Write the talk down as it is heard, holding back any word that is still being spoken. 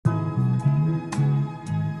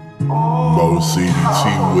Mocity,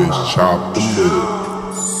 Twest, chop them up.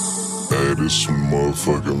 Hey, this some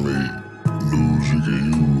motherfucking meat. News you can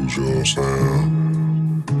use, you know what I'm saying?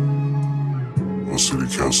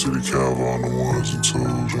 Mocity, Calvo on the ones and twos, you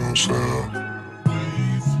know what I'm saying?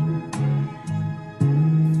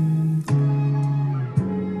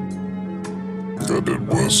 Got that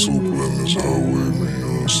boy super in this hoe with me, you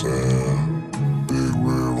know what I'm saying? Big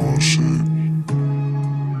red one shit.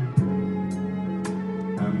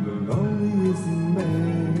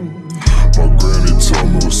 My granny told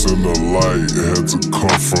me what's in the light, it had to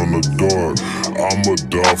come from the dark. I'm a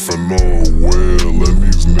dolphin or a whale, and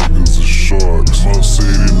these niggas are sharks.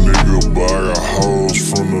 Mocity nigga, but I got hoes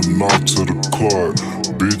from the north to the Clark.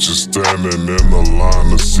 Bitches standing in the line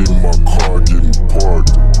to see my car getting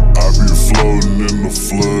parked. I be floating in the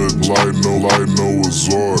flood, light no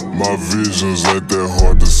resort. My visions ain't that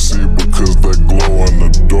hard to see because they glow in the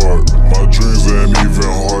dark. My dreams ain't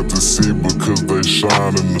even hard to see because they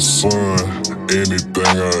shine in the sun. Anything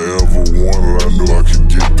I ever wanted, I knew I could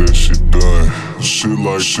get that shit done. Shit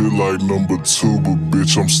like number 2, but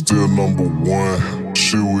bitch, I'm still number 1.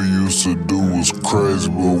 Shit we used to do was crazy,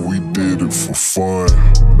 but we did it for fun.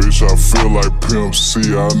 Bitch, I feel like Pimp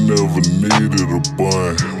C, I never needed a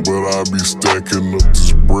bun. But I be stacking up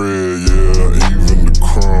this bread, yeah, even the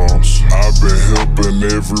crumbs. I been helping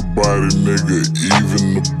everybody, nigga,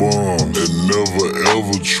 even the bums. And never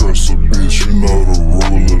ever trust a bitch, you know the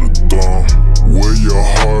rule of the thumb. Where your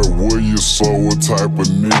heart, where your soul, what type of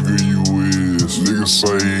nigga you is. Nigga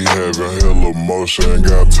say he having hella motion, ain't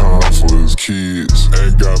got time for his kids.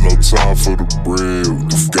 Ain't got no time for the bread,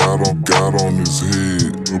 got on his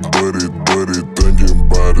head. Buddy thinking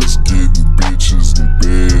about us getting bitches in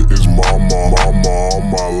bed. His mama on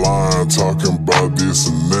my line talking about this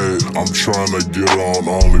and that. I'm tryna get on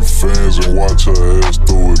OnlyFans and watch her ass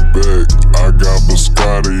throw it back. I got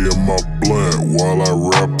biscotti in my blunt while I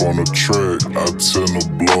rap on the track. I tend to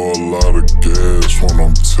blow a lot of gas when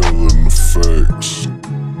I'm telling the facts.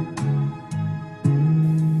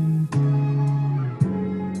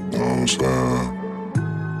 You know what I'm saying?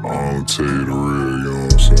 I don't tell you the real, you know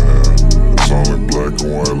what I'm saying? It's only black and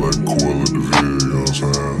white like Quilla DeVille, you know what I'm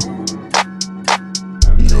saying?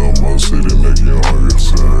 Young Mocity nigga, you know what I'm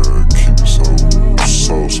saying? Keep it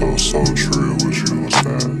so trill with you, you know what I'm saying?